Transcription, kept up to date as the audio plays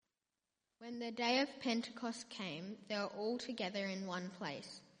When the day of Pentecost came, they were all together in one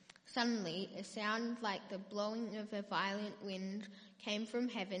place. Suddenly, a sound like the blowing of a violent wind came from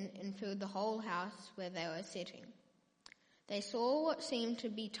heaven and filled the whole house where they were sitting. They saw what seemed to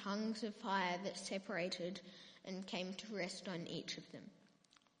be tongues of fire that separated and came to rest on each of them.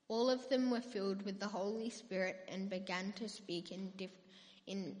 All of them were filled with the Holy Spirit and began to speak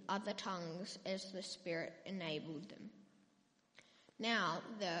in other tongues as the Spirit enabled them. Now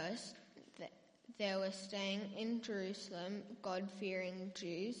there were staying in Jerusalem God-fearing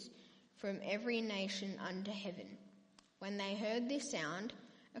Jews from every nation under heaven. When they heard this sound,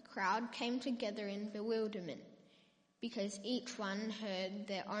 a crowd came together in bewilderment, because each one heard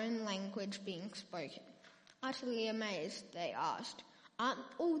their own language being spoken. Utterly amazed, they asked, "Aren't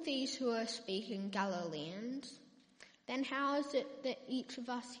all these who are speaking Galileans? Then how is it that each of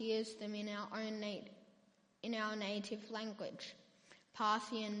us hears them in our native language?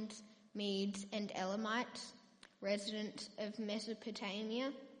 Parthians, Medes and Elamites, residents of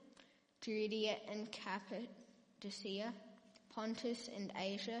Mesopotamia, Judea and Cappadocia, Pontus and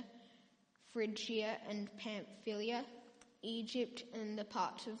Asia, Phrygia and Pamphylia, Egypt and the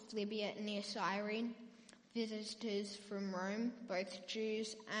parts of Libya near Cyrene, visitors from Rome, both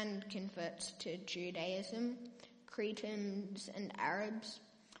Jews and converts to Judaism, Cretans and Arabs.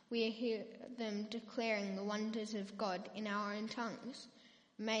 We hear them declaring the wonders of God in our own tongues."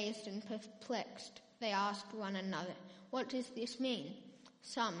 Amazed and perplexed, they asked one another, "What does this mean?"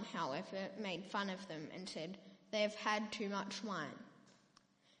 Some, however, made fun of them and said, "They have had too much wine."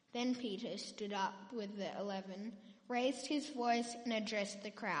 Then Peter stood up with the 11, raised his voice and addressed the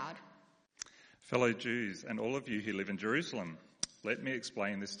crowd. "Fellow Jews, and all of you who live in Jerusalem, let me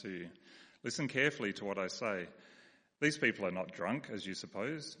explain this to you. Listen carefully to what I say. These people are not drunk, as you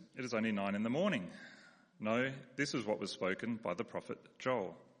suppose. It is only 9 a.m. No, this is what was spoken by the prophet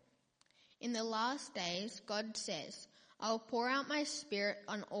Joel. "In the last days, God says, I will pour out my Spirit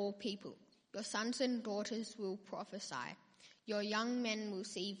on all people. Your sons and daughters will prophesy. Your young men will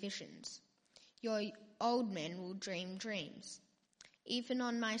see visions. Your old men will dream dreams. Even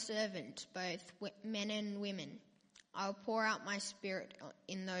on my servants, both men and women, I will pour out my Spirit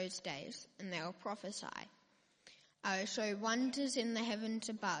in those days, and they will prophesy. I will show wonders in the heavens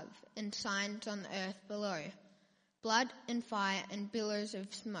above and signs on the earth below, blood and fire and billows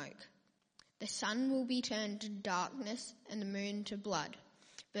of smoke. The sun will be turned to darkness and the moon to blood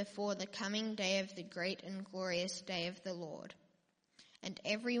before the coming day of the great and glorious day of the Lord. And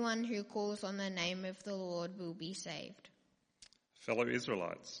everyone who calls on the name of the Lord will be saved." Fellow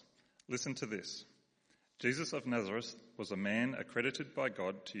Israelites, listen to this. Jesus of Nazareth was a man accredited by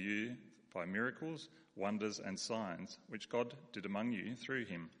God to you by miracles, wonders and signs, which God did among you through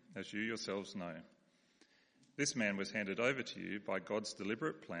him, as you yourselves know. This man was handed over to you by God's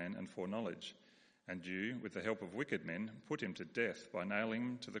deliberate plan and foreknowledge, and you, with the help of wicked men, put him to death by nailing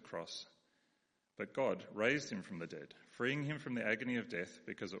him to the cross. But God raised him from the dead, freeing him from the agony of death,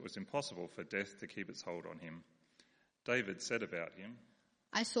 because it was impossible for death to keep its hold on him. David said about him,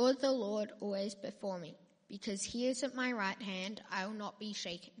 "I saw the Lord always before me. Because he is at my right hand, I will not be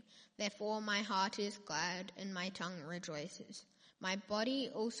shaken. Therefore my heart is glad and my tongue rejoices. My body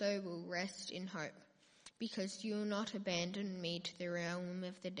also will rest in hope, because you will not abandon me to the realm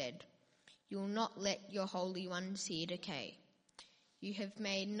of the dead. You will not let your Holy One see decay. You have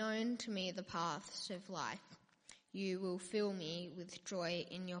made known to me the paths of life. You will fill me with joy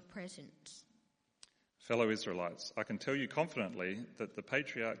in your presence." Fellow Israelites, I can tell you confidently that the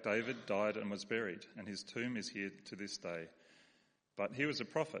patriarch David died and was buried, and his tomb is here to this day. But he was a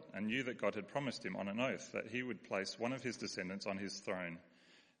prophet and knew that God had promised him on an oath that he would place one of his descendants on his throne.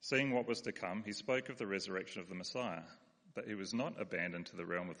 Seeing what was to come, he spoke of the resurrection of the Messiah, that he was not abandoned to the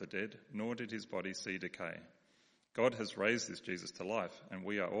realm of the dead, nor did his body see decay. God has raised this Jesus to life, and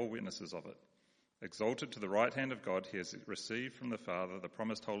we are all witnesses of it. Exalted to the right hand of God, he has received from the Father the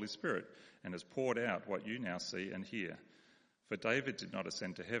promised Holy Spirit and has poured out what you now see and hear. For David did not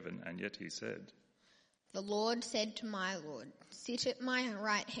ascend to heaven, and yet he said, "The Lord said to my Lord, sit at my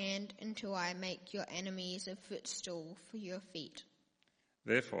right hand until I make your enemies a footstool for your feet."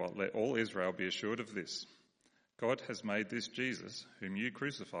 Therefore, let all Israel be assured of this. God has made this Jesus, whom you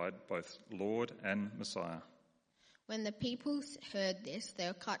crucified, both Lord and Messiah. When the people heard this, they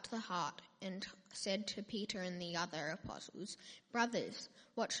were cut to the heart and said to Peter and the other apostles, "Brothers,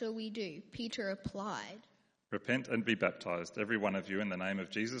 what shall we do?" Peter replied, "Repent and be baptized, every one of you, in the name of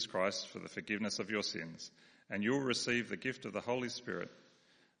Jesus Christ for the forgiveness of your sins, and you will receive the gift of the Holy Spirit.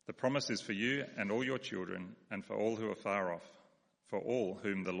 The promise is for you and all your children, and for all who are far off, for all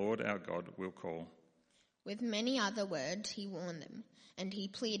whom the Lord our God will call." With many other words he warned them, and he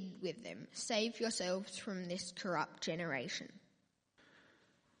pleaded with them, "Save yourselves from this corrupt generation."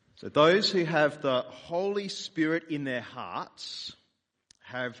 So those who have the Holy Spirit in their hearts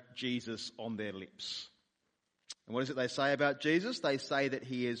have Jesus on their lips. And what is it they say about Jesus? They say that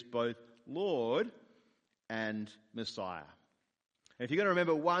he is both Lord and Messiah. And if you're going to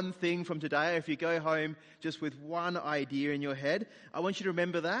remember one thing from today, if you go home just with one idea in your head, I want you to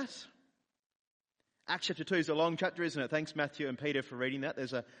remember that. Acts chapter 2 is a long chapter, isn't it? Thanks, Matthew and Peter, for reading that.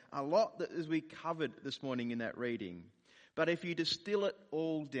 There's a lot that as we covered this morning in that reading. But if you distill it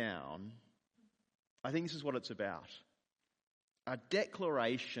all down, I think this is what it's about. A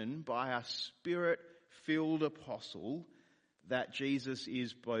declaration by a Spirit-filled apostle that Jesus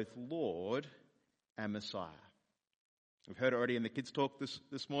is both Lord and Messiah. We've heard already in the kids' talk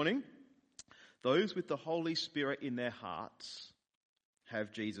this morning. Those with the Holy Spirit in their hearts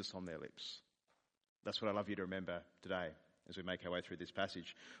have Jesus on their lips. That's what I'd love you to remember today as we make our way through this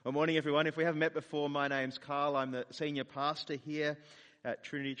passage. Well, morning, everyone. If we haven't met before, my name's Carl. I'm the senior pastor here at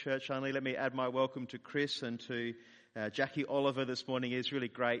Trinity Church Only. Let me add my welcome to Chris and to Jackie Oliver this morning. It's really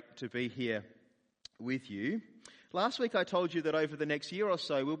great to be here with you. Last week I told you that over the next year or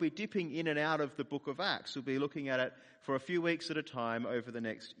so we'll be dipping in and out of the book of Acts. We'll be looking at it for a few weeks at a time over the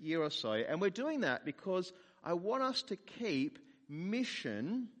next year or so. And we're doing that because I want us to keep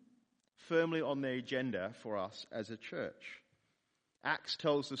mission firmly on the agenda for us as a church. Acts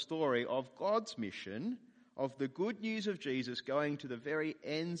tells the story of God's mission, of the good news of Jesus going to the very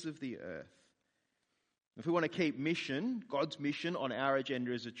ends of the earth. If we want to keep mission, God's mission, on our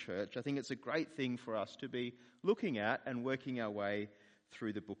agenda as a church, I think it's a great thing for us to be looking at and working our way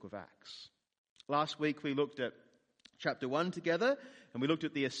through the book of Acts. Last week we looked at chapter 1 together, and we looked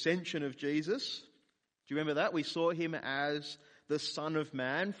at the ascension of Jesus. Do you remember that? We saw him as the Son of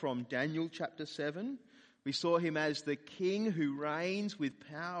Man from Daniel chapter 7. We saw him as the King who reigns with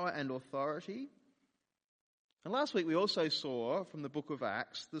power and authority. And last week we also saw from the book of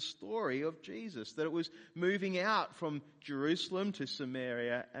Acts the story of Jesus, that it was moving out from Jerusalem to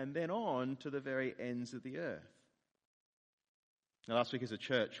Samaria and then on to the very ends of the earth. Now, last week as a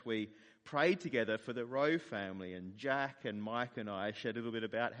church we prayed together for the Rowe family, and Jack and Mike and I shared a little bit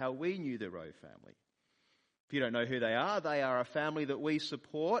about how we knew the Rowe family. If you don't know who they are a family that we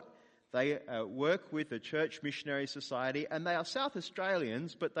support. They work with the Church Missionary Society, and they are South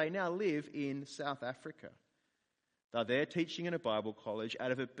Australians, but they now live in South Africa. They're there teaching in a Bible college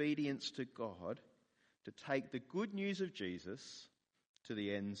out of obedience to God to take the good news of Jesus to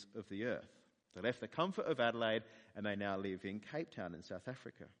the ends of the earth. They left the comfort of Adelaide and they now live in Cape Town in South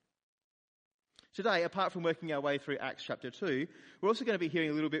Africa. Today, apart from working our way through Acts chapter 2, we're also going to be hearing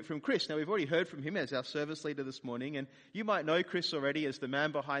a little bit from Chris. Now, we've already heard from him as our service leader this morning, and you might know Chris already as the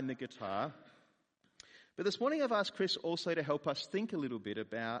man behind the guitar. But this morning I've asked Chris also to help us think a little bit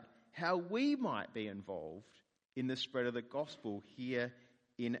about how we might be involved in the spread of the gospel here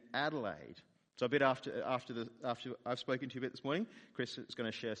in Adelaide. So a bit after I've spoken to you a bit this morning, Chris is going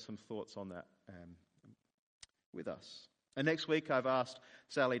to share some thoughts on that with us. And next week I've asked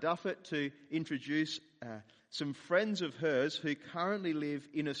Sally Duffett to introduce some friends of hers who currently live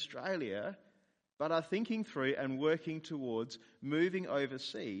in Australia but are thinking through and working towards moving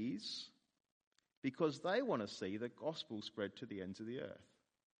overseas because they want to see the gospel spread to the ends of the earth.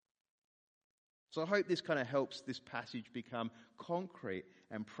 So I hope this kind of helps this passage become concrete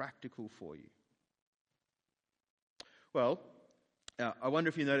and practical for you. Well, I wonder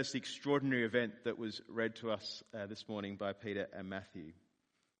if you noticed the extraordinary event that was read to us this morning by Peter and Matthew.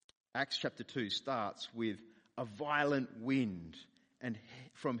 Acts chapter 2 starts with a violent wind and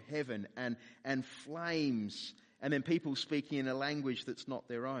from heaven and flames, and then people speaking in a language that's not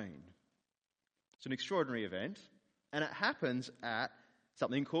their own. It's an extraordinary event, and it happens at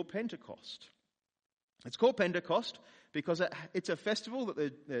something called Pentecost. It's called Pentecost because it's a festival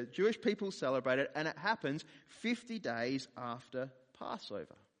that the Jewish people celebrated, and it happens 50 days after Passover.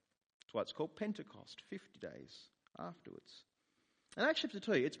 That's why it's called Pentecost, 50 days afterwards. And Acts chapter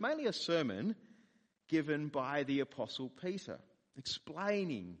 2, it's mainly a sermon given by the Apostle Peter,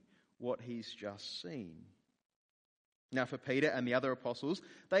 explaining what he's just seen. Now for Peter and the other apostles,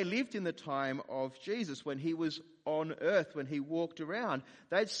 they lived in the time of Jesus when he was on earth, when he walked around.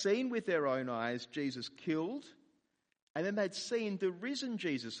 They'd seen with their own eyes Jesus killed, and then they'd seen the risen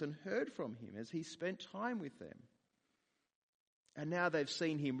Jesus and heard from him as he spent time with them. And now they've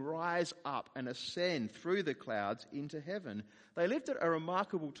seen him rise up and ascend through the clouds into heaven. They lived at a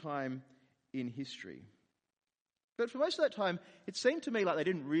remarkable time in history. But for most of that time, it seemed to me like they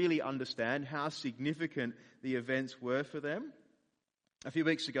didn't really understand how significant the events were for them. A few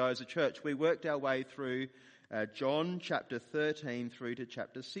weeks ago as a church, we worked our way through John chapter 13 through to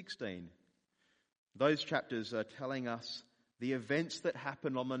chapter 16. Those chapters are telling us the events that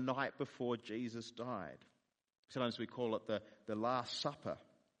happened on the night before Jesus died. Sometimes we call it the Last Supper.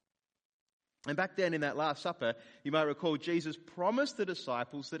 And back then in that Last Supper, you might recall Jesus promised the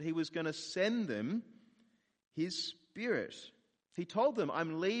disciples that he was going to send them his Spirit. He told them,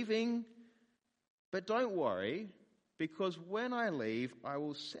 I'm leaving, but don't worry, because when I leave, I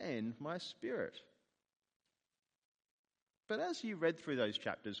will send my Spirit. But as you read through those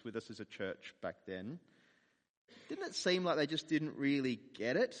chapters with us as a church back then, didn't it seem like they just didn't really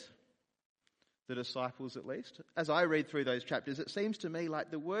get it? The disciples at least. As I read through those chapters, it seems to me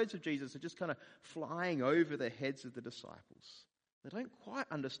like the words of Jesus are just kind of flying over the heads of the disciples. They don't quite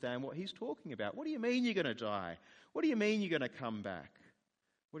understand what he's talking about. What do you mean you're going to die? What do you mean you're going to come back?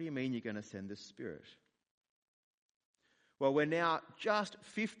 What do you mean you're going to send the Spirit? Well, we're now just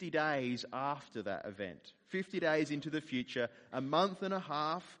 50 days after that event. 50 days into the future, a month and a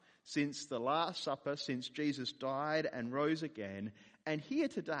half since the Last Supper, since Jesus died and rose again. And here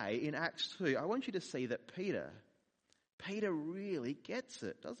today in Acts 2, I want you to see that Peter really gets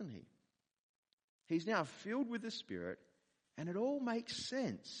it, doesn't he? He's now filled with the Spirit and it all makes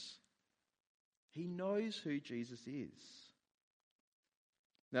sense. He knows who Jesus is.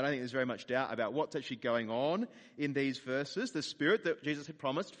 Now, I don't think there's very much doubt about what's actually going on in these verses. The Spirit that Jesus had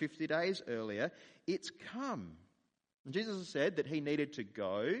promised 50 days earlier, it's come. And Jesus has said that he needed to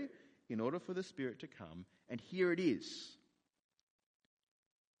go in order for the Spirit to come, and here it is.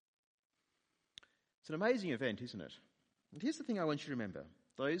 It's an amazing event, isn't it? And here's the thing I want you to remember.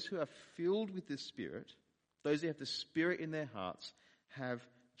 Those who are filled with the Spirit, those who have the Spirit in their hearts, have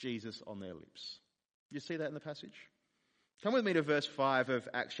Jesus on their lips. You see that in the passage? Come with me to verse 5 of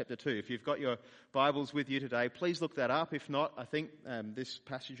Acts chapter 2. If you've got your Bibles with you today, please look that up. If not, I think this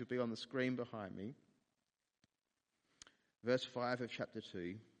passage will be on the screen behind me. Verse 5 of chapter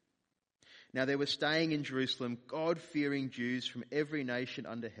 2. Now there were staying in Jerusalem God-fearing Jews from every nation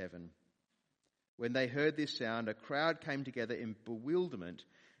under heaven. When they heard this sound, a crowd came together in bewilderment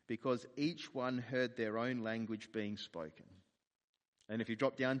because each one heard their own language being spoken. And if you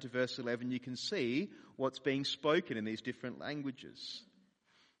drop down to verse 11, you can see what's being spoken in these different languages.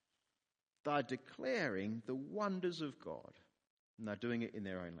 They're declaring the wonders of God, and they're doing it in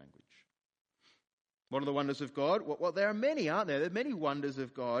their own language. What are the wonders of God? Well, there are many, aren't there? There are many wonders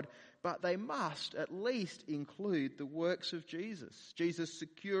of God, but they must at least include the works of Jesus. Jesus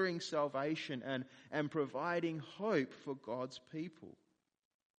securing salvation and providing hope for God's people.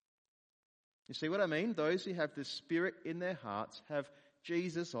 You see what I mean? Those who have the Spirit in their hearts have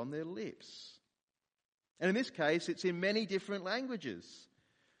Jesus on their lips. And in this case, it's in many different languages.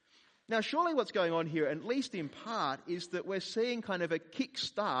 Now, surely what's going on here, at least in part, is that we're seeing kind of a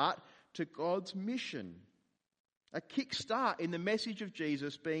kickstart to God's mission. A kickstart in the message of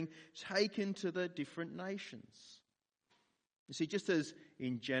Jesus being taken to the different nations. You see, just as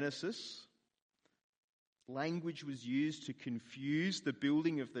in Genesis, language was used to confuse the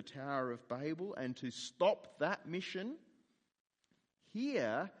building of the Tower of Babel and to stop that mission,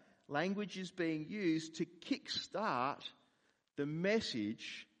 here language is being used to kickstart the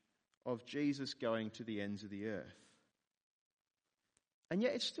message of Jesus going to the ends of the earth. And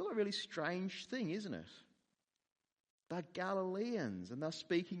yet it's still a really strange thing, isn't it? They're Galileans and they're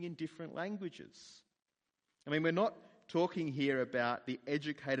speaking in different languages. I mean, we're not talking here about the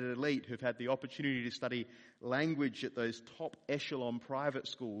educated elite who've had the opportunity to study language at those top echelon private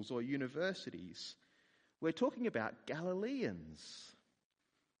schools or universities. We're talking about Galileans.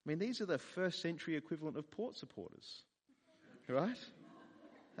 I mean, these are the first century equivalent of port supporters, right?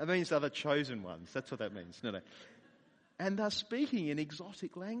 That means they're the chosen ones. That's what that means. No. And they're speaking in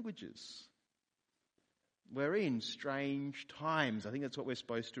exotic languages. We're in strange times. I think that's what we're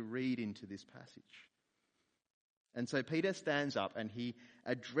supposed to read into this passage. And so Peter stands up and he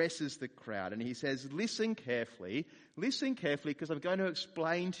addresses the crowd and he says, listen carefully because I'm going to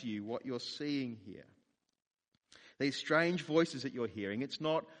explain to you what you're seeing here. These strange voices that you're hearing, it's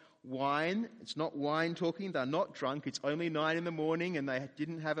not wine talking, they're not drunk, it's only 9 a.m. and they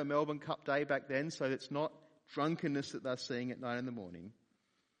didn't have a Melbourne Cup day back then, so it's not drunkenness that they're seeing at 9 a.m.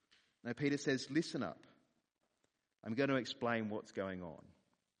 Now Peter says, listen up, I'm going to explain what's going on.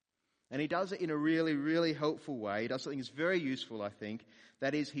 And he does it in a really, really helpful way. He does something that's very useful, I think.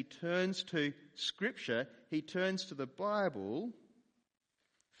 That is, he turns to Scripture, he turns to the Bible,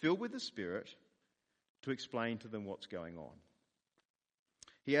 filled with the Spirit, to explain to them what's going on.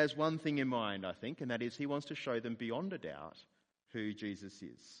 He has one thing in mind, I think, and that is he wants to show them beyond a doubt who Jesus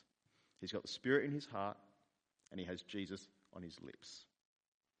is. He's got the Spirit in his heart, and he has Jesus on his lips.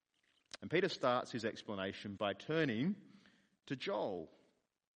 And Peter starts his explanation by turning to Joel.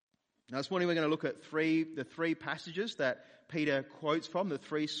 Now this morning we're going to look at the three passages that Peter quotes from, the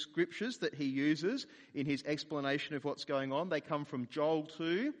three scriptures that he uses in his explanation of what's going on. They come from Joel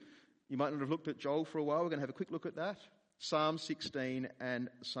 2. You might not have looked at Joel for a while. We're going to have a quick look at that. Psalm 16 and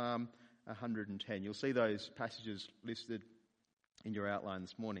Psalm 110. You'll see those passages listed in your outline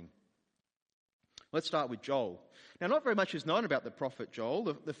this morning. Let's start with Joel. Now, not very much is known about the prophet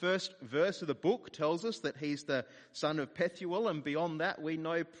Joel. The first verse of the book tells us that he's the son of Pethuel, and beyond that we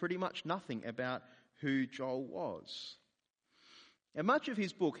know pretty much nothing about who Joel was. In much of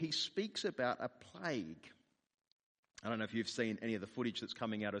his book, he speaks about a plague. I don't know if you've seen any of the footage that's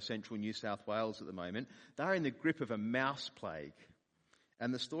coming out of central New South Wales at the moment. They're in the grip of a mouse plague.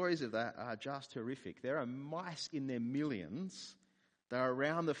 And the stories of that are just horrific. There are mice in their millions. They're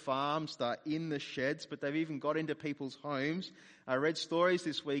around the farms, they're in the sheds, but they've even got into people's homes. I read stories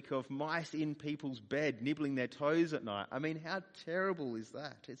this week of mice in people's bed, nibbling their toes at night. I mean, how terrible is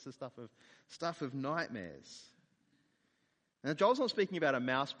that? It's the stuff of nightmares. Now, Joel's not speaking about a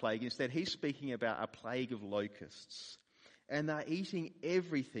mouse plague. Instead, he's speaking about a plague of locusts. And they're eating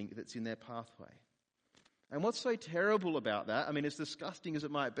everything that's in their pathway. And what's so terrible about that, I mean, as disgusting as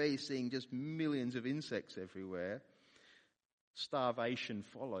it might be, seeing just millions of insects everywhere, starvation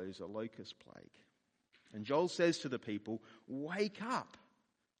follows a locust plague. And Joel says to the people, wake up.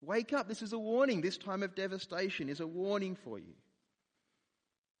 Wake up. This is a warning. This time of devastation is a warning for you.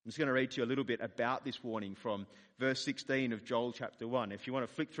 I'm just going to read to you a little bit about this warning from verse 16 of Joel chapter 1. If you want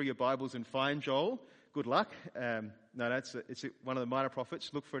to flick through your Bibles and find Joel, good luck. It's one of the minor prophets.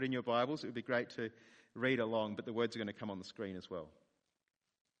 Look for it in your Bibles. It would be great to read along, but the words are going to come on the screen as well.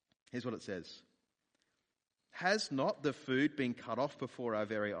 Here's what it says. Has not the food been cut off before our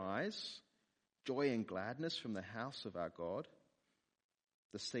very eyes? Joy and gladness from the house of our God?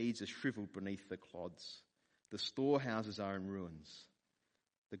 The seeds are shriveled beneath the clods. The storehouses are in ruins.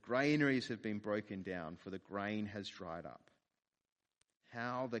 The granaries have been broken down, for the grain has dried up.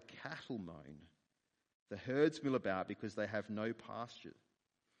 How the cattle moan. The herds mill about because they have no pasture.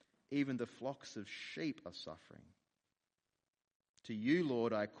 Even the flocks of sheep are suffering. To you,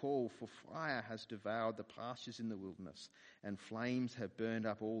 Lord, I call, for fire has devoured the pastures in the wilderness, and flames have burned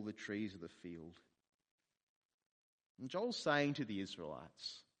up all the trees of the field. And Joel's saying to the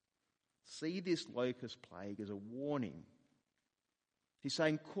Israelites, see this locust plague as a warning. He's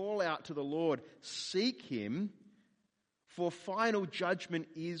saying, call out to the Lord, seek him, for final judgment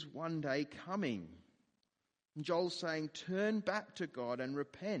is one day coming. And Joel's saying, turn back to God and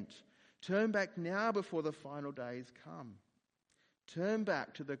repent. Turn back now before the final days come. Turn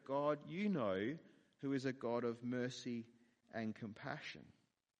back to the God you know, who is a God of mercy and compassion.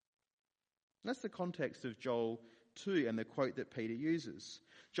 And that's the context of Joel 2 and the quote that Peter uses.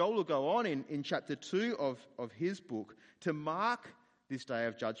 Joel will go on in chapter 2 of his book to mark this day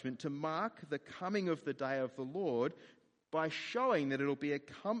of judgment, to mark the coming of the day of the Lord by showing that it'll be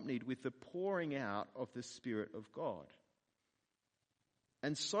accompanied with the pouring out of the Spirit of God.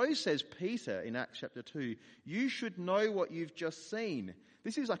 And so says Peter in Acts chapter 2, you should know what you've just seen.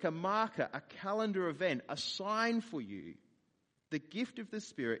 This is like a marker, a calendar event, a sign for you. The gift of the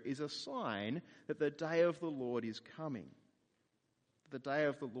Spirit is a sign that the day of the Lord is coming. The day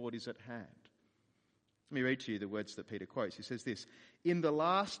of the Lord is at hand. Let me read to you the words that Peter quotes. He says this, in the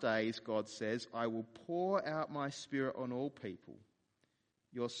last days, God says, I will pour out my Spirit on all people.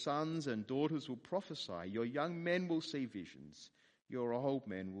 Your sons and daughters will prophesy. Your young men will see visions. Your old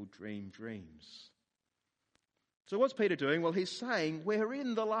men will dream dreams. So what's Peter doing? Well, he's saying, we're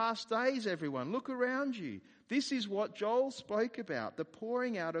in the last days, everyone. Look around you. This is what Joel spoke about, the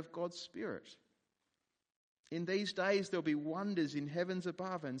pouring out of God's Spirit. In these days, there'll be wonders in heavens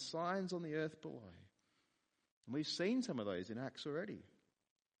above and signs on the earth below. And we've seen some of those in Acts already.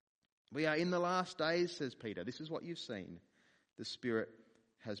 We are in the last days, says Peter. This is what you've seen. The Spirit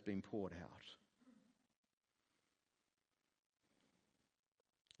has been poured out.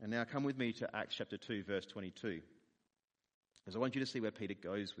 And now come with me to Acts chapter 2, verse 22. Because I want you to see where Peter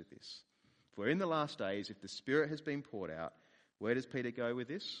goes with this. If we're in the last days, if the Spirit has been poured out, where does Peter go with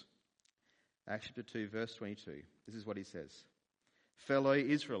this? Acts chapter 2, verse 22. This is what he says. Fellow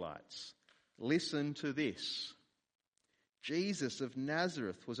Israelites, listen to this. Jesus of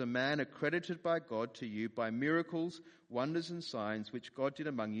Nazareth was a man accredited by God to you by miracles, wonders and signs which God did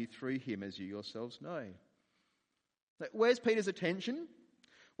among you through him, as you yourselves know. Where's Peter's attention?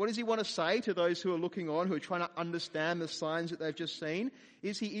 What does he want to say to those who are looking on, who are trying to understand the signs that they've just seen?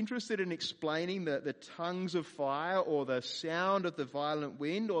 Is he interested in explaining the tongues of fire or the sound of the violent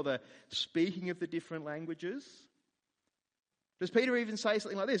wind or the speaking of the different languages? Does Peter even say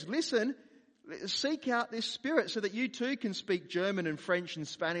something like this? Listen, seek out this Spirit so that you too can speak German and French and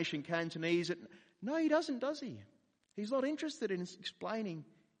Spanish and Cantonese. No, he doesn't, does he? He's not interested in explaining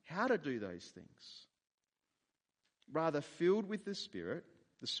how to do those things. Rather, filled with the Spirit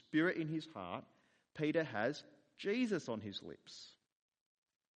in his heart, Peter has Jesus on his lips.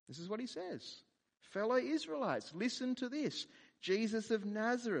 This is what he says. Fellow Israelites, listen to this. Jesus of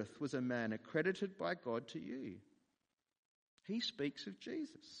Nazareth was a man accredited by God to you. He speaks of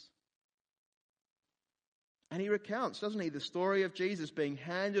Jesus. And he recounts, doesn't he, the story of Jesus being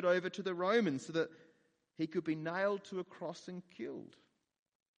handed over to the Romans so that he could be nailed to a cross and killed.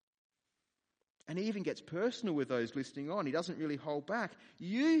 And he even gets personal with those listening on. He doesn't really hold back.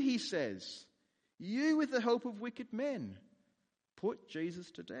 You, he says, you with the help of wicked men, put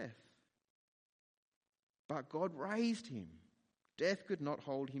Jesus to death. But God raised him. Death could not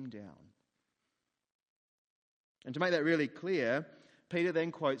hold him down. And to make that really clear, Peter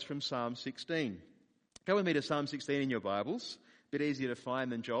then quotes from Psalm 16. Go with me to Psalm 16 in your Bibles. A bit easier to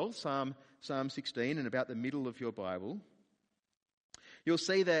find than Joel. Psalm 16, and about the middle of your Bible. You'll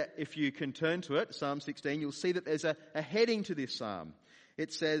see that if you can turn to it, Psalm 16, you'll see that there's a heading to this psalm.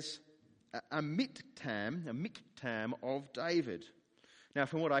 It says, a miktam of David. Now,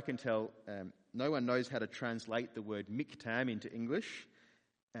 from what I can tell, no one knows how to translate the word miktam into English.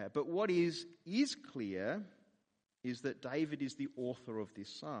 But what is clear is that David is the author of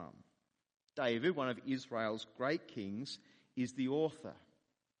this psalm. David, one of Israel's great kings, is the author.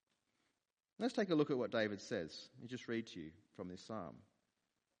 Let's take a look at what David says. Let me just read to you from this psalm.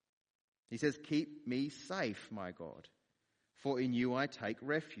 He says, keep me safe, my God, for in you I take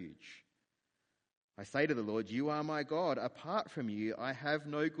refuge. I say to the Lord, you are my God. Apart from you, I have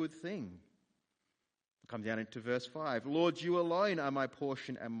no good thing. Come down into verse 5. Lord, you alone are my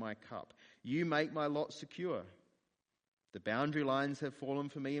portion and my cup. You make my lot secure. The boundary lines have fallen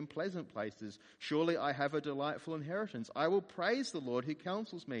for me in pleasant places. Surely I have a delightful inheritance. I will praise the Lord who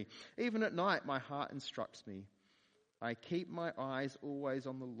counsels me. Even at night my heart instructs me. I keep my eyes always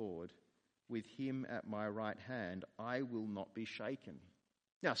on the Lord. With him at my right hand, I will not be shaken.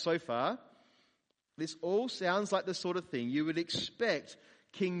 Now, so far, this all sounds like the sort of thing you would expect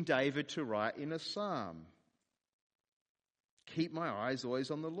King David to write in a psalm. Keep my eyes always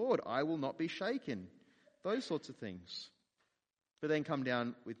on the Lord. I will not be shaken. Those sorts of things. But then come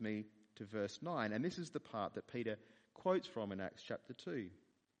down with me to verse 9. And this is the part that Peter quotes from in Acts chapter 2.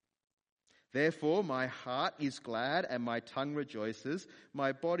 Therefore my heart is glad and my tongue rejoices.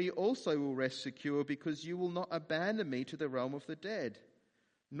 My body also will rest secure because you will not abandon me to the realm of the dead,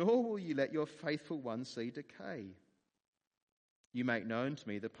 nor will you let your faithful one see decay. You make known to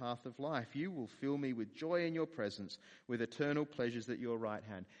me the path of life. You will fill me with joy in your presence, with eternal pleasures at your right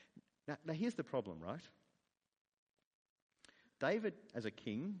hand. Now here's the problem, right? David, as a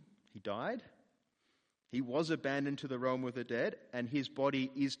king, he died. He was abandoned to the realm of the dead, and his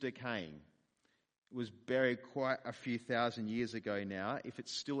body is decaying. It was buried quite a few thousand years ago now. If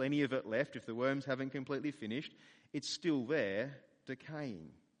it's still any of it left, if the worms haven't completely finished, it's still there, decaying.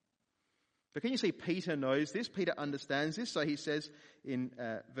 But can you see Peter knows this? Peter understands this. So he says in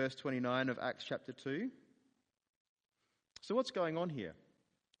verse 29 of Acts chapter 2. So what's going on here?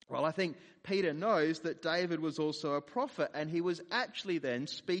 Well, I think Peter knows that David was also a prophet, and he was actually then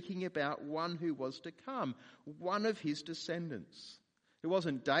speaking about one who was to come, one of his descendants. It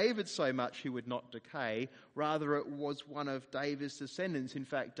wasn't David so much who would not decay, rather it was one of David's descendants. In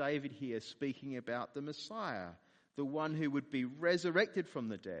fact, David here speaking about the Messiah, the one who would be resurrected from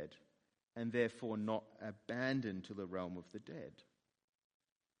the dead and therefore not abandoned to the realm of the dead.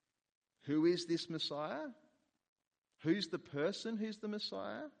 Who is this Messiah? Who's the person who's the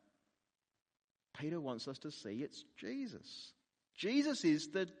Messiah? Peter wants us to see it's Jesus. Jesus is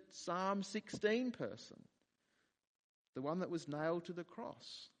the Psalm 16 person, the one that was nailed to the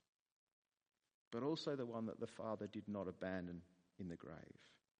cross, but also the one that the Father did not abandon in the grave.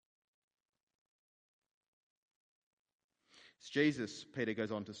 It's Jesus, Peter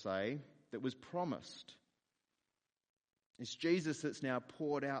goes on to say, that was promised. It's Jesus that's now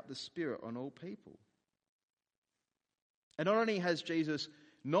poured out the Spirit on all people. And not only has Jesus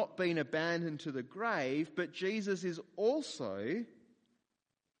not been abandoned to the grave, but Jesus is also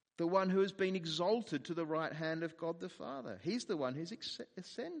the one who has been exalted to the right hand of God the Father. He's the one who's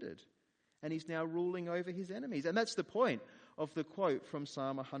ascended, and he's now ruling over his enemies. And that's the point of the quote from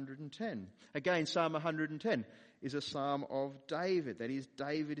Psalm 110. Again, Psalm 110 is a psalm of David. That is,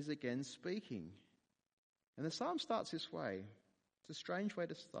 David is again speaking. And the psalm starts this way. It's a strange way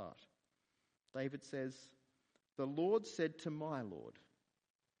to start. David says, "The Lord said to my Lord."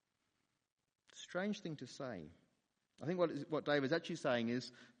 Strange thing to say. I think what David's actually saying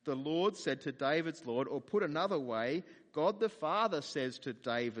is, the Lord said to David's Lord, or put another way, God the Father says to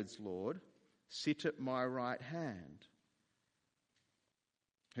David's Lord, sit at my right hand.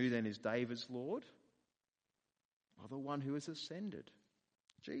 Who then is David's Lord? Well, the one who has ascended,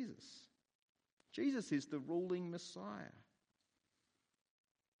 Jesus. Jesus is the ruling Messiah.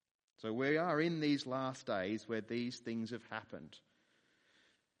 So we are in these last days where these things have happened.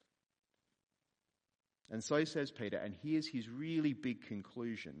 And so says Peter, and here's his really big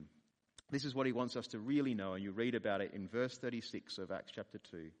conclusion. This is what he wants us to really know, and you read about it in verse 36 of Acts chapter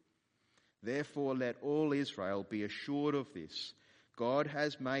 2. Therefore let all Israel be assured of this. God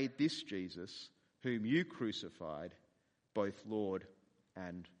has made this Jesus, whom you crucified, both Lord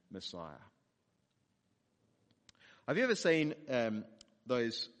and Messiah. Have you ever seen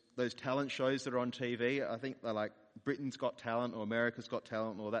those talent shows that are on TV? I think they're like Britain's Got Talent or America's Got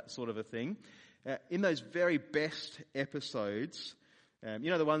Talent or that sort of a thing. In those very best episodes,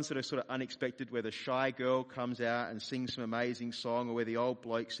 the ones that are sort of unexpected, where the shy girl comes out and sings some amazing song, or where the old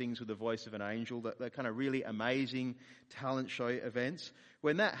bloke sings with the voice of an angel, they're kind of really amazing talent show events.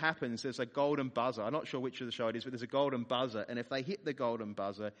 When that happens, there's a golden buzzer. I'm not sure which of the show it is, but there's a golden buzzer. And if they hit the golden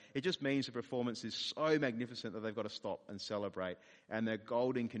buzzer, it just means the performance is so magnificent that they've got to stop and celebrate. And the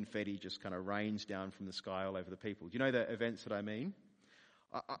golden confetti just kind of rains down from the sky all over the people. Do you know the events that I mean?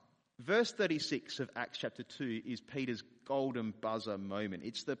 Verse 36 of Acts chapter 2 is Peter's golden buzzer moment.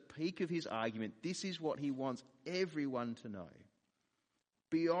 It's the peak of his argument. This is what he wants everyone to know.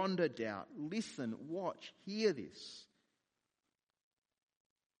 Beyond a doubt. Listen, watch, hear this.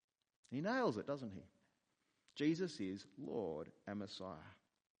 He nails it, doesn't he? Jesus is Lord and Messiah.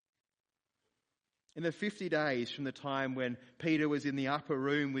 In the 50 days from the time when Peter was in the upper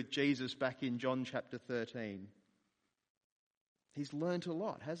room with Jesus back in John chapter 13, he's learnt a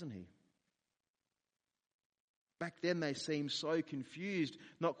lot, hasn't he? Back then they seemed so confused,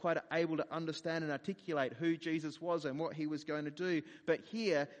 not quite able to understand and articulate who Jesus was and what he was going to do. But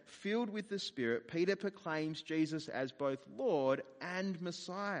here, filled with the Spirit, Peter proclaims Jesus as both Lord and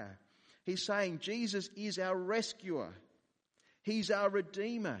Messiah. He's saying Jesus is our rescuer. He's our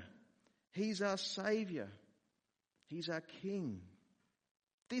Redeemer. He's our Saviour. He's our King.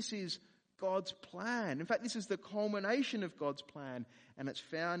 This is God's plan. In fact, this is the culmination of God's plan, and it's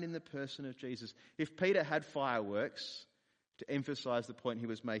found in the person of Jesus. If Peter had fireworks to emphasize the point he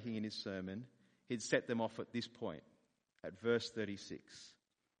was making in his sermon, he'd set them off at this point, at verse 36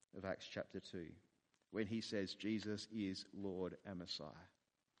 of Acts chapter 2, when he says Jesus is Lord and Messiah.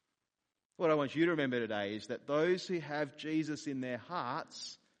 What I want you to remember today is that those who have Jesus in their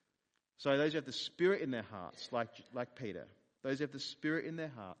hearts, so those who have the Spirit in their hearts, like Peter, those who have the Spirit in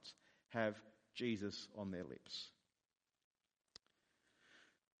their hearts, have Jesus on their lips.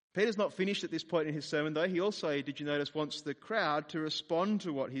 Peter's not finished at this point in his sermon, though. He also, did you notice, wants the crowd to respond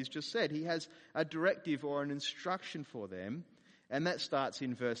to what he's just said. He has a directive or an instruction for them, and that starts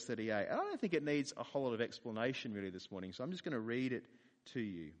in verse 38. I don't think it needs a whole lot of explanation really this morning, so I'm just going to read it to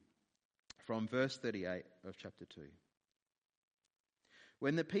you from verse 38 of chapter 2.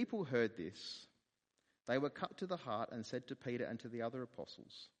 When the people heard this, they were cut to the heart and said to Peter and to the other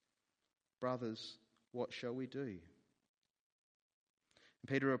apostles, "Brothers, what shall we do?" And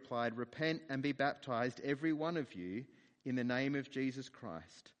Peter replied, "Repent and be baptized, every one of you, in the name of Jesus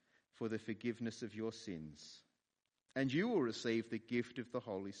Christ, for the forgiveness of your sins, and you will receive the gift of the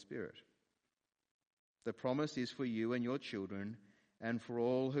Holy Spirit. The promise is for you and your children, and for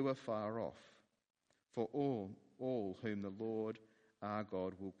all who are far off, for all whom the Lord our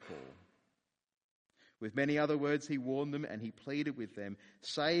God will call." With many other words he warned them, and he pleaded with them,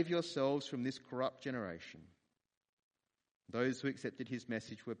 "Save yourselves from this corrupt generation." Those who accepted his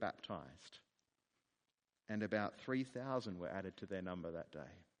message were baptized, and about 3,000 were added to their number that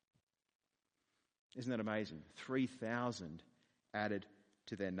day. Isn't that amazing? 3,000 added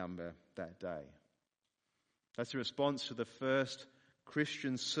to their number that day. That's the response to the first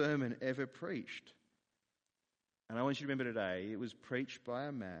Christian sermon ever preached. And I want you to remember today, it was preached by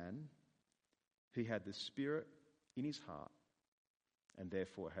a man who had the Spirit in his heart and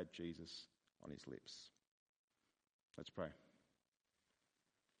therefore had Jesus on his lips. Let's pray.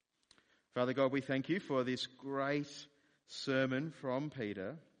 Father God, we thank you for this great sermon from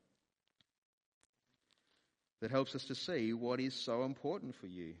Peter that helps us to see what is so important for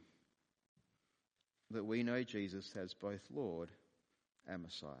you, that we know Jesus as both Lord and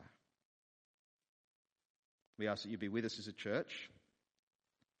Messiah. We ask that you be with us as a church.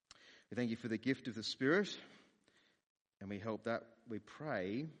 We thank you for the gift of the Spirit, and we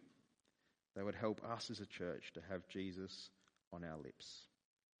pray that would help us as a church to have Jesus on our lips.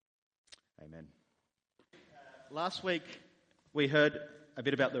 Amen. Last week we heard a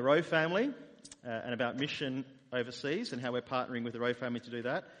bit about the Rowe family and about mission overseas and how we're partnering with the Rowe family to do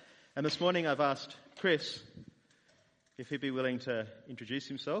that. And this morning I've asked Chris if he'd be willing to introduce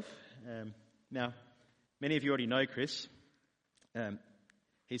himself. Now, many of you already know Chris.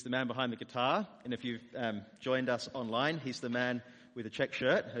 He's the man behind the guitar, and if you've joined us online, he's the man with a check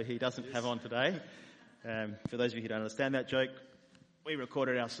shirt who he doesn't have on today. For those of you who don't understand that joke, we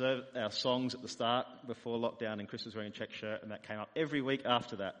recorded our songs at the start before lockdown, and Chris was wearing a check shirt, and that came up every week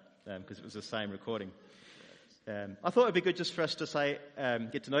after that because it was the same recording. I thought it'd be good just for us to say,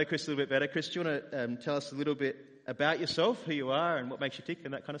 get to know Chris a little bit better. Chris, do you want to tell us a little bit about yourself, who you are, and what makes you tick,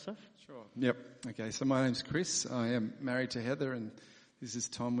 and that kind of stuff? Sure. Yep. Okay, so my name's Chris. I am married to Heather, and this is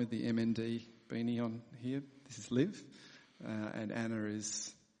Tom with the MND beanie on here. This is Liv, and Anna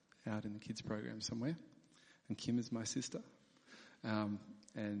is out in the kids program somewhere, and Kim is my sister.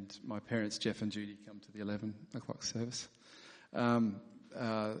 And my parents, Jeff and Judy, come to the 11 o'clock service.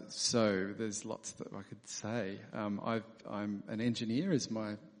 So there's lots that I could say. I'm an engineer as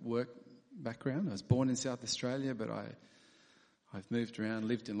my work background. I was born in South Australia, but I've moved around,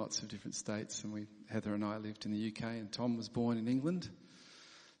 lived in lots of different states, and Heather and I lived in the UK, and Tom was born in England.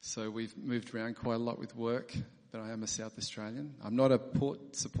 So we've moved around quite a lot with work, but I am a South Australian. I'm not a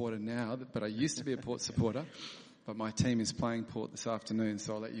Port supporter now, but I used to be a Port supporter. But my team is playing Port this afternoon,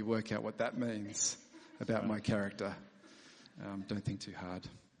 so I'll let you work out what that means about my character. Don't think too hard.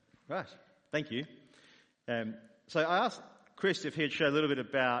 Right. Thank you. So I asked Chris if he'd share a little bit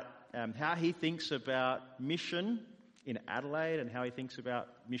about how he thinks about mission in Adelaide and how he thinks about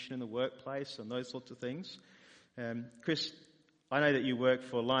mission in the workplace and those sorts of things. Chris, I know that you work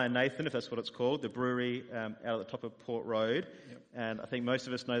for Lion Nathan, if that's what it's called, the brewery out at the top of Port Road. Yep. And I think most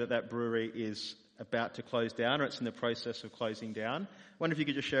of us know that brewery is about to close down, or it's in the process of closing down. I wonder if you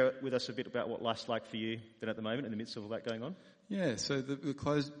could just share with us a bit about what life's like for you then at the moment in the midst of all that going on. Yeah, so the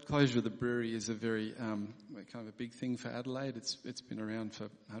closure of the brewery is a very kind of a big thing for Adelaide. It's been around for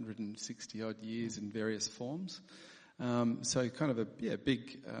 160 odd years in various forms. So kind of a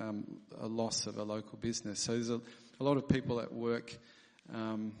big a loss of a local business. So there's a lot of people at work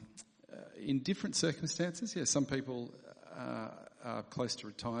in different circumstances. Yeah, some people are close to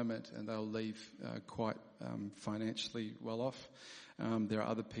retirement and they'll leave quite financially well off. There are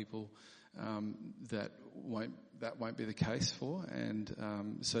other people that won't be the case for,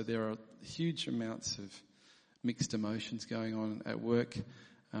 and so there are huge amounts of mixed emotions going on at work.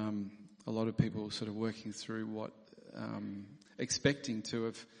 A lot of people sort of working through what expecting to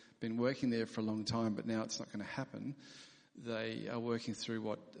have been working there for a long time, but now it's not going to happen. They are working through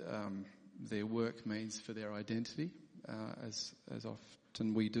what their work means for their identity, as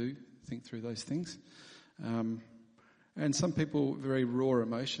often we do think through those things. And some people, very raw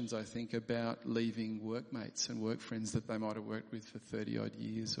emotions, I think, about leaving workmates and work friends that they might have worked with for 30 odd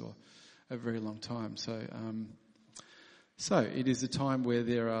years or a very long time. So it is a time where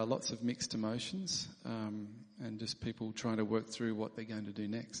there are lots of mixed emotions, and just people trying to work through what they're going to do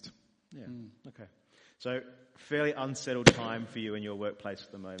next. Yeah. Okay. So fairly unsettled time for you in your workplace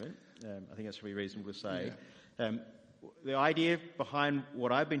at the moment. I think that's pretty reasonable to say. Yeah. The idea behind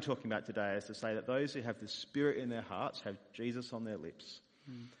what I've been talking about today is to say that those who have the Spirit in their hearts have Jesus on their lips.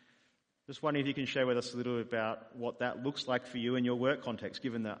 Just wondering if you can share with us a little bit about what that looks like for you in your work context,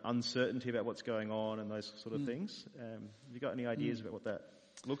 given the uncertainty about what's going on and those sort of things. Have you got any ideas about what that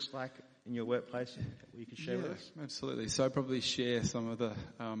looks like in your workplace that you could share with us? Absolutely. So I'd probably share some of the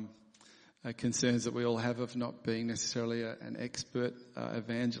concerns that we all have of not being necessarily an expert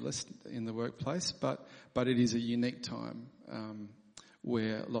evangelist in the workplace, but it is a unique time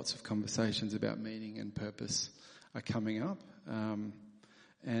where lots of conversations about meaning and purpose are coming up.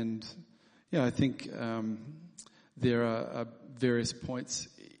 And I think there are various points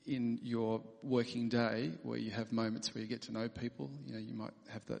in your working day where you have moments where you get to know people. You know, you might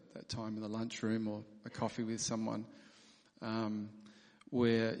have that time in the lunchroom or a coffee with someone.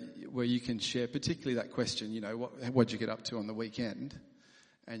 Where you can share, particularly that question, what'd you get up to on the weekend?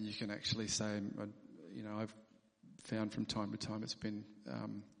 And you can actually say, I've found from time to time it's been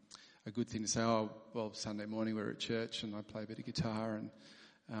a good thing to say, Sunday morning we were at church and I play a bit of guitar, and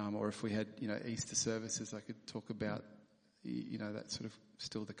or if we had, Easter services, I could talk about, that sort of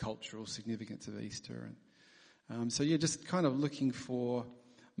still the cultural significance of Easter. And just kind of looking for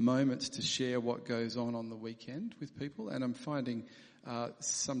moments to share what goes on the weekend with people. And I'm finding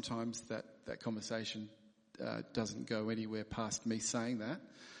sometimes that conversation doesn't go anywhere past me saying that,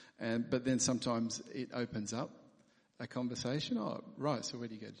 but then sometimes it opens up a conversation. Oh, right. So where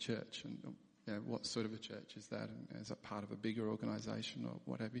do you go to church? And what sort of a church is that, and is that part of a bigger organisation or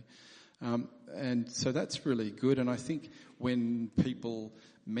what have you. And so that's really good. And I think when people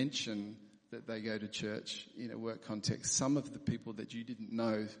mention that they go to church in a work context, some of the people that you didn't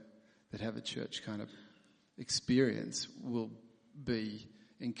know that have a church kind of experience will be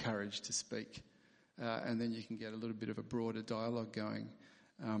encouraged to speak. And then you can get a little bit of a broader dialogue going.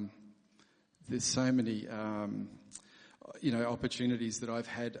 There's so many, opportunities that I've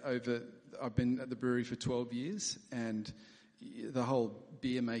had I've been at the brewery for 12 years, and the whole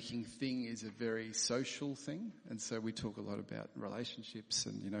beer making thing is a very social thing. And so we talk a lot about relationships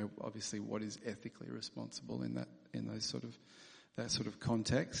and, obviously what is ethically responsible in that sort of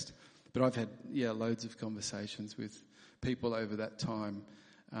context. But I've had, loads of conversations with people over that time,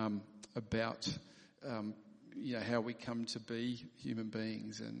 about, how we come to be human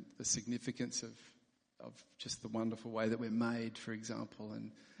beings and the significance of just the wonderful way that we're made, for example,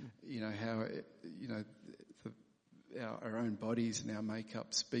 and, how, our own bodies and our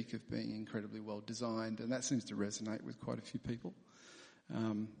makeup speak of being incredibly well designed, and that seems to resonate with quite a few people.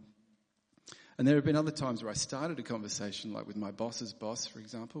 And there have been other times where I started a conversation, like with my boss's boss, for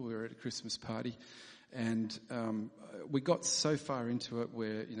example. We were at a Christmas party, and we got so far into it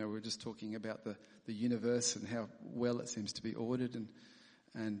where, we were just talking about the universe and how well it seems to be ordered,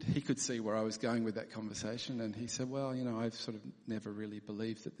 and he could see where I was going with that conversation, and he said, well, I've sort of never really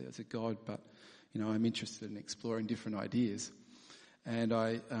believed that there's a God, but, I'm interested in exploring different ideas. And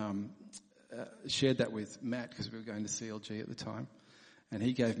I shared that with Matt, because we were going to CLG at the time, and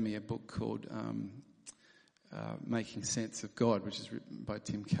he gave me a book called Making Sense of God, which is written by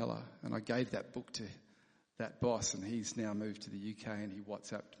Tim Keller, and I gave that book to that boss, and he's now moved to the UK, and he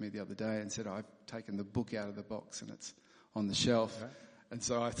WhatsApped me the other day and said, I've taken the book out of the box and it's on the shelf. Right. And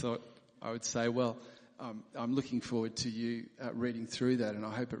so I thought I would say, well, I'm looking forward to you reading through that, and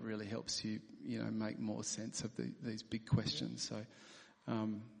I hope it really helps you, make more sense of these big questions. So,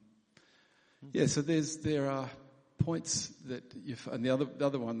 so there are points that and the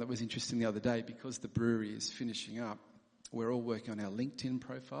other one that was interesting the other day, because the brewery is finishing up, we're all working on our LinkedIn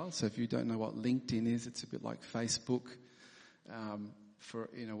profile. So if you don't know what LinkedIn is, it's a bit like Facebook for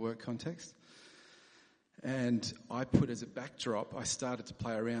in a work context. And I put as a backdrop, I started to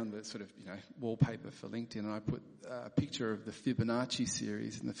play around with sort of, wallpaper for LinkedIn, and I put a picture of the Fibonacci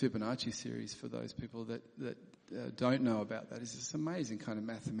series. And the Fibonacci series, for those people that don't know about that, is this amazing kind of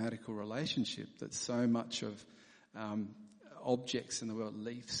mathematical relationship that so much of objects in the world,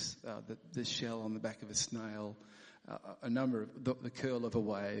 leaves, the shell on the back of a snail, a number of the curl of a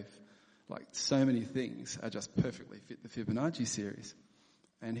wave, like so many things are just perfectly fit the Fibonacci series.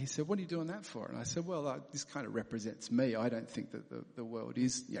 And he said, what are you doing that for? And I said, well, this kind of represents me. I don't think that the world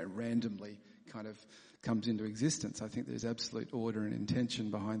is, randomly kind of comes into existence. I think there's absolute order and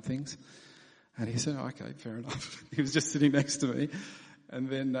intention behind things. And he said, okay, fair enough. He was just sitting next to me. And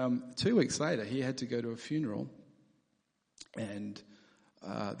then 2 weeks later, he had to go to a funeral. And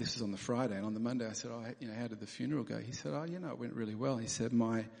this was on the Friday. And on the Monday, I said, how did the funeral go? He said, it went really well. He said,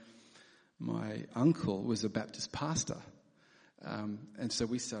 my uncle was a Baptist pastor. And so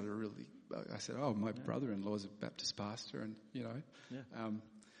we started I said, my brother-in-law is a Baptist pastor, and,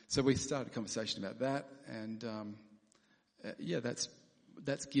 so we started a conversation about that, and,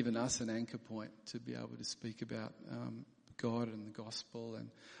 that's given us an anchor point to be able to speak about, God and the gospel.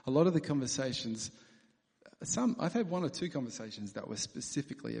 And a lot of the conversations, I've had 1 or 2 conversations that were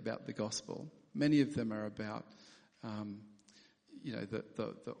specifically about the gospel. Many of them are about,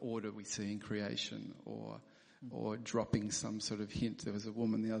 the order we see in creation, or dropping some sort of hint. There was a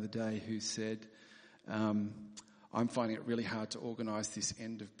woman the other day who said, I'm finding it really hard to organise this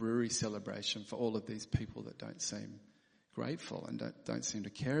end of brewery celebration for all of these people that don't seem grateful and don't seem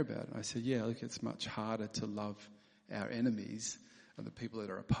to care about it. I said, look, it's much harder to love our enemies and the people that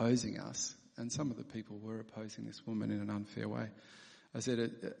are opposing us. And some of the people were opposing this woman in an unfair way. I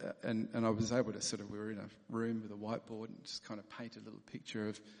said, and I was able to we were in a room with a whiteboard and just kind of paint a little picture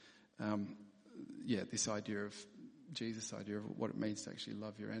of, this idea of Jesus' idea of what it means to actually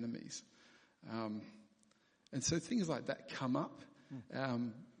love your enemies. And so things like that come up.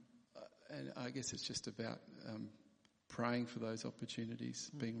 And I guess it's just about praying for those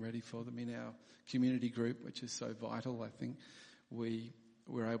opportunities, being ready for them. In our community group, which is so vital, I think,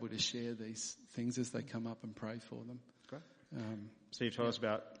 we're able to share these things as they come up and pray for them. Great. So you told us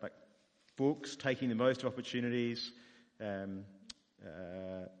about books, taking the most opportunities,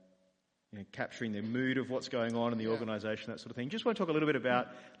 capturing the mood of what's going on in the organisation, that sort of thing. Just want to talk a little bit about,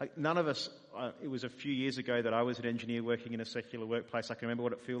 none of us, it was a few years ago that I was an engineer working in a secular workplace. I can remember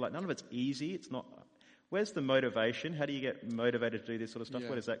what it felt like. None of it's easy. It's not, Where's the motivation? How do you get motivated to do this sort of stuff? Yeah.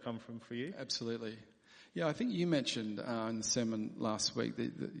 Where does that come from for you? Absolutely. Yeah, I think you mentioned in the sermon last week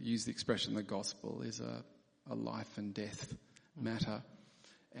that you used the expression the gospel is a life and death matter.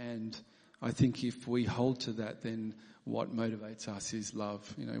 And I think if we hold to that, then what motivates us is love.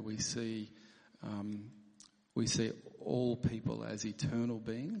 You know, we see all people as eternal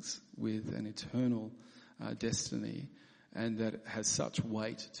beings with an eternal destiny, and that has such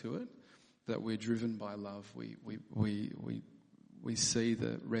weight to it that we're driven by love. We see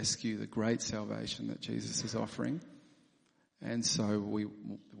the rescue, the great salvation that Jesus is offering, and so we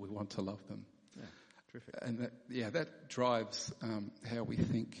want to love them. Yeah, terrific. And that drives how we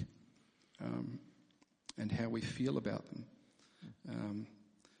think and how we feel about them.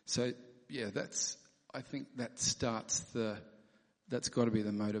 I think that's got to be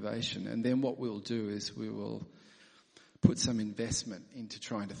the motivation. And then what we'll do is we will put some investment into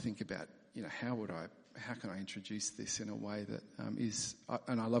trying to think about, you know, how can I introduce this in a way that is,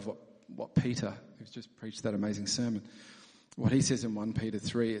 and I love what Peter, who's just preached that amazing sermon, what he says in 1 Peter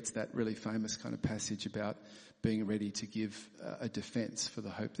 3, it's that really famous kind of passage about being ready to give a defence for the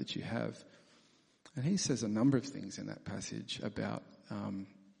hope that you have. And he says a number of things in that passage about,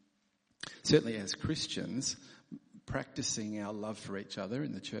 certainly as Christians, practicing our love for each other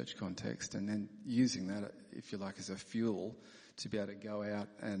in the church context, and then using that, if you like, as a fuel to be able to go out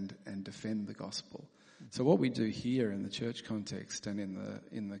and defend the gospel. So what we do here in the church context and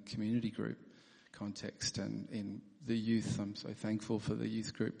in the community group context and in the youth, I'm so thankful for the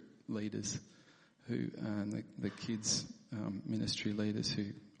youth group leaders and the kids ministry leaders who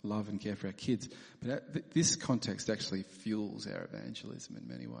love and care for our kids. But this context actually fuels our evangelism in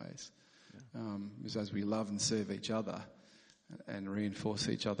many ways. Because as we love and serve each other and reinforce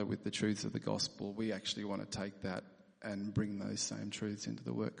each other with the truths of the gospel, we actually want to take that and bring those same truths into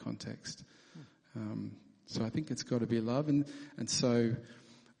the work context. So I think it's got to be love. And so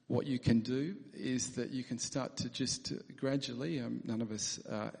what you can do is that you can start to just gradually, none of us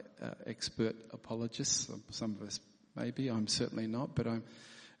are expert apologists, some of us maybe, I'm certainly not, but I'm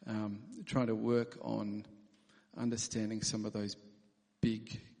trying to work on understanding some of those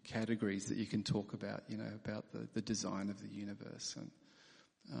big categories that you can talk about, you know, about the design of the universe and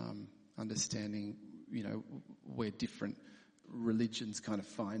understanding, you know, where different religions kind of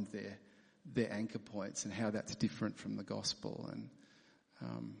find their anchor points and how that's different from the gospel. And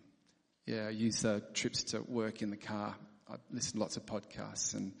I use trips to work in the car. I listen to lots of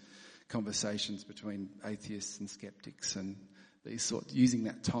podcasts and conversations between atheists and skeptics, and using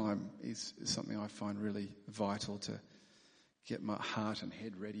that time is something I find really vital to get my heart and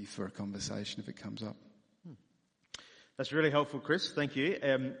head ready for a conversation if it comes up. That's really helpful, Chris. Thank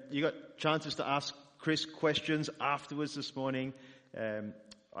you. You got chances to ask Chris questions afterwards this morning.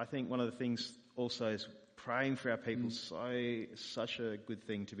 I think one of the things also is praying for our people. Such a good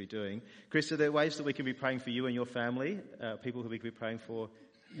thing to be doing. Chris, are there ways that we can be praying for you and your family? People who we can be praying for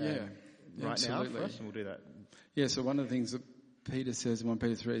right absolutely. now for us, and we'll do that. Yeah, so one of the things that Peter says in 1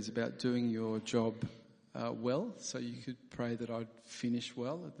 Peter 3 is about doing your job well. So you could pray that I'd finish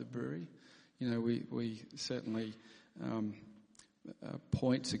well at the brewery. You know, we certainly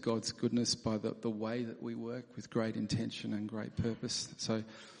point to God's goodness by the way that we work with great intention and great purpose. So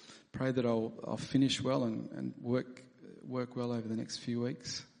pray that I'll finish well and work well over the next few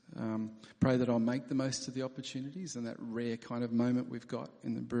weeks. Pray that I'll make the most of the opportunities and that rare kind of moment we've got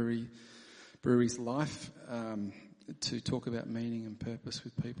in the brewery's life to talk about meaning and purpose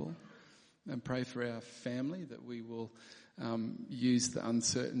with people. And pray for our family that we will use the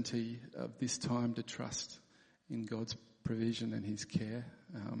uncertainty of this time to trust in God's provision and his care.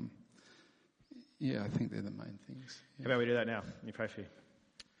 I think they're the main things. Yeah. How about we do that now? Let me pray for you.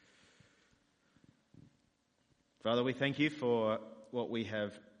 Father, we thank you for what we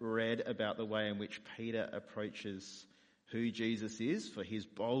have read about the way in which Peter approaches who Jesus is, for his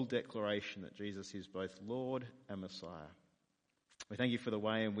bold declaration that Jesus is both Lord and Messiah. We thank you for the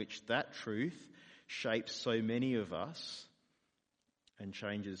way in which that truth shapes so many of us and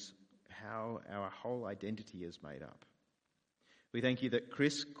changes how our whole identity is made up. We thank you that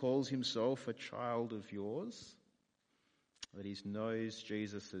Chris calls himself a child of yours, that he knows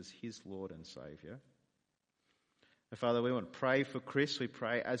Jesus as his Lord and Saviour. And Father, we want to pray for Chris. We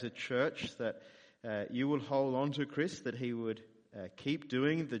pray as a church that you will hold on to Chris, that he would keep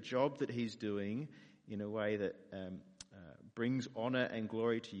doing the job that he's doing in a way that brings honour and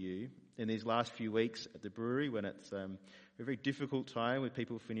glory to you. In these last few weeks at the brewery, when it's a very difficult time with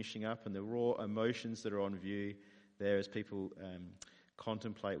people finishing up and the raw emotions that are on view there as people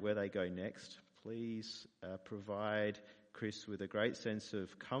contemplate where they go next, please provide Chris with a great sense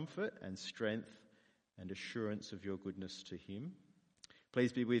of comfort and strength and assurance of your goodness to him.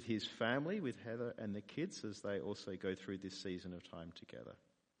 Please be with his family, with Heather and the kids, as they also go through this season of time together.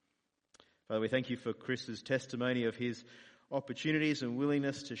 Father, we thank you for Chris's testimony of his opportunities and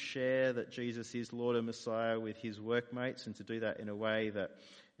willingness to share that Jesus is Lord and Messiah with his workmates, and to do that in a way that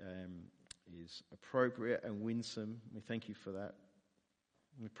is appropriate and winsome. We thank you for that.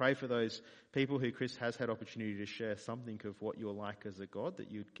 We pray for those people who Chris has had opportunity to share something of what you're like as a God,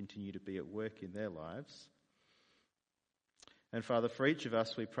 that you'd continue to be at work in their lives. And Father, for each of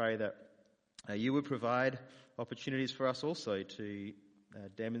us, we pray that you would provide opportunities for us also to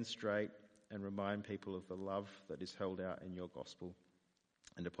demonstrate and remind people of the love that is held out in your gospel,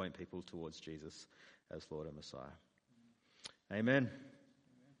 and to point people towards Jesus as Lord and Messiah. Amen.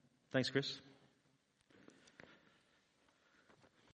 Thanks, Chris.